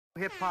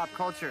Hip-hop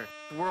culture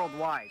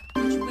worldwide.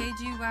 Which way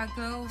do I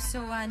go?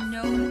 So I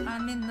know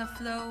I'm in the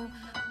flow.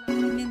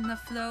 I'm in the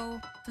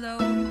flow,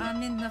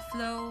 I'm in the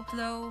flow.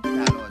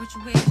 Which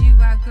way do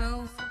I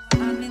go?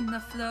 I'm in the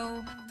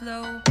flow,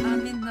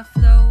 I'm in the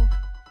flow.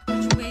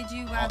 Which way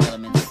do I go?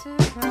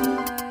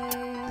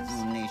 Surprise.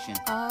 Nation.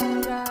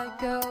 Alright,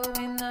 go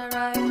in the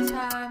right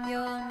time.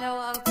 You'll know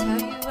I'll tell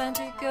you when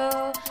to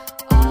go.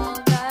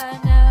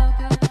 Alright now,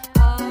 go.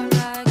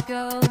 Alright,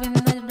 go in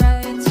the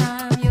right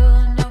time.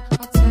 You'll know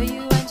I'll tell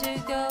you when to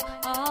go.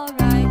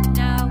 Alright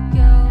now,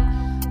 go.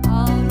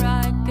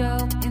 Alright, go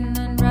in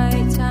the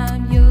right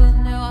time. You'll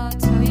know I'll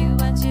tell you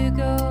when to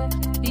go.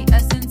 The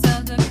essence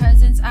of the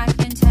presence I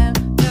can tell.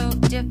 No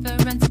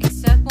difference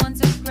except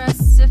one's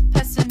aggressive,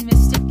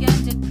 pessimistic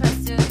and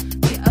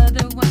depressive. The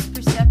other one's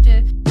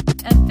perceptive.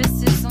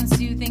 Emphasis on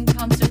soothing,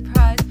 calm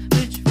surprise.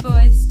 Which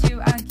voice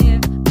do I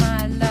give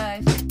my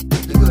life?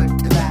 The good,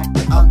 the bad,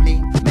 the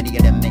ugly. Many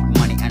of them make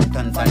money and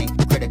tons funny.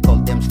 Critical,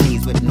 them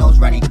sneeze with nose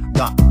runny.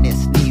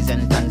 Darkness, sneeze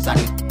and tons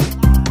sunny.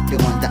 The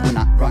ones that will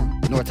not run,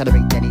 nor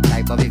tolerate any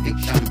type of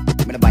eviction.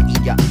 When I buy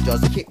ya,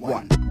 just kick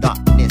one.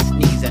 Darkness,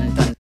 sneeze and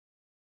tons.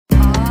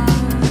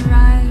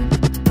 Alright,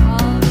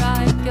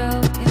 go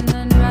in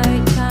the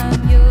right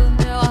time. You'll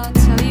know I'll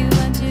tell you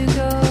when to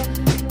go.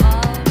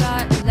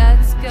 Alright,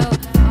 let's go.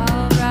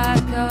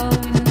 Alright, go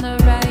in the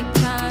right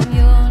time.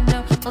 You'll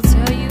know I'll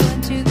tell you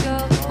when to go.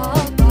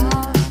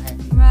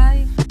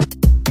 Alright,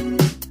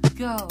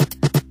 go.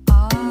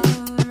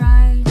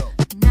 Alright,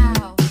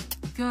 now,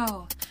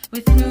 go.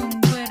 With whom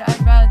would I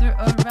rather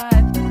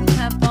arrive?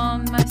 Have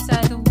on my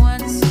side the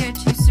one scared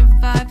to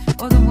survive,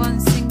 or the one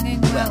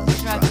singing well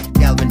drive?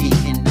 Delving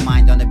deep in the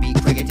mind on the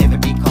beat.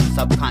 Creativity comes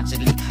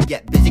subconsciously.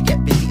 Get busy,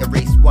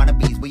 erase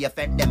wannabes. We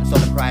offend them, so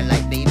they cry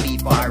like they be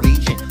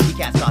far-reaching. You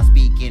can't start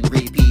speaking,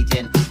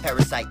 repeating.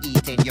 Parasite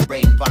eating your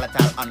brain.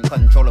 Volatile,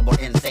 uncontrollable,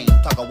 insane.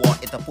 Tug of war,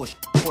 it's a push,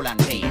 pull and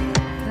pain.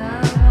 The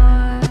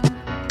one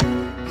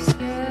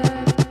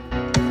scared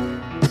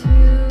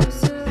to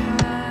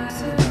survive.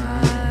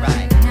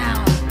 Right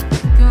Now,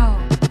 go.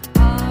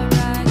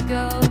 Alright,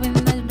 go in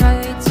the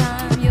right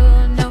time.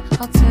 You'll know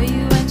I'll tell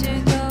you when to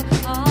go.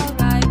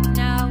 Alright,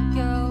 now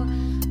go.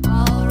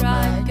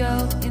 Alright, go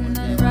in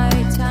the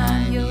right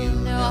time. You'll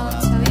know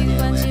I'll tell you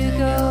when to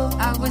go.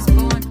 I was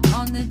born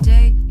on the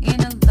day in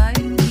a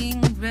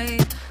lightning ray.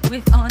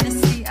 With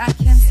honesty, I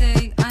can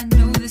say I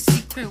know the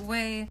secret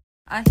way.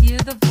 I hear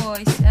the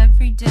voice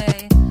every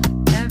day,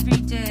 every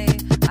day.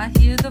 I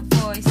hear the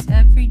voice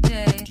every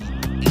day.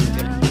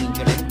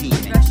 Angel and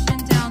demon.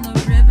 Rushing down the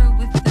river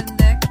with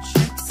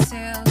electric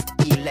sails.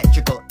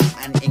 Electrical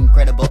and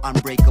incredible,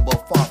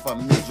 unbreakable, far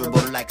from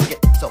miserable, like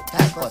schizo,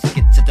 tacos,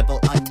 schizotypal,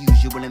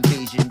 unusual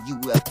invasion,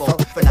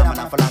 UFO,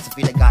 phenomenon,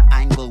 philosophy that got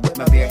angled with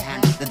my bare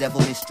hand. The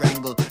devil may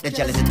strangle, the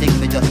jealousy thing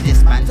me just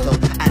dismantle.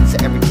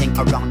 Answer everything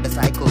around the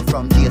cycle,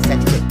 from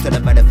geocentric to the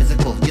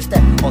metaphysical. You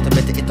step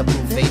ultimate, it'll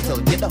prove fatal.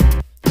 You know,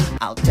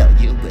 I'll tell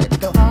you where to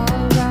go.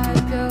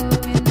 Alright, go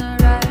in the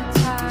right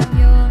time.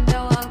 You'll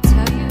know I'll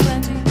tell you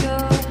when to go.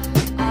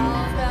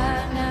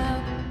 Alright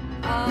now.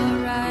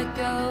 Alright,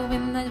 go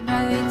in the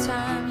right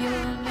time.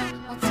 You'll know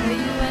I'll tell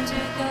you when to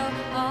go.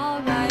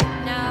 Alright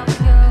now,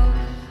 go.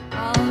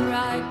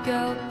 Alright,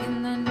 go in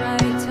the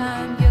right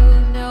time.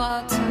 You'll know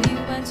I'll tell you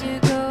when to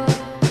go.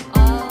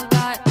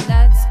 Alright,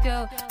 let's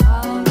go.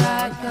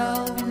 Alright,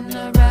 go in the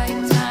right time.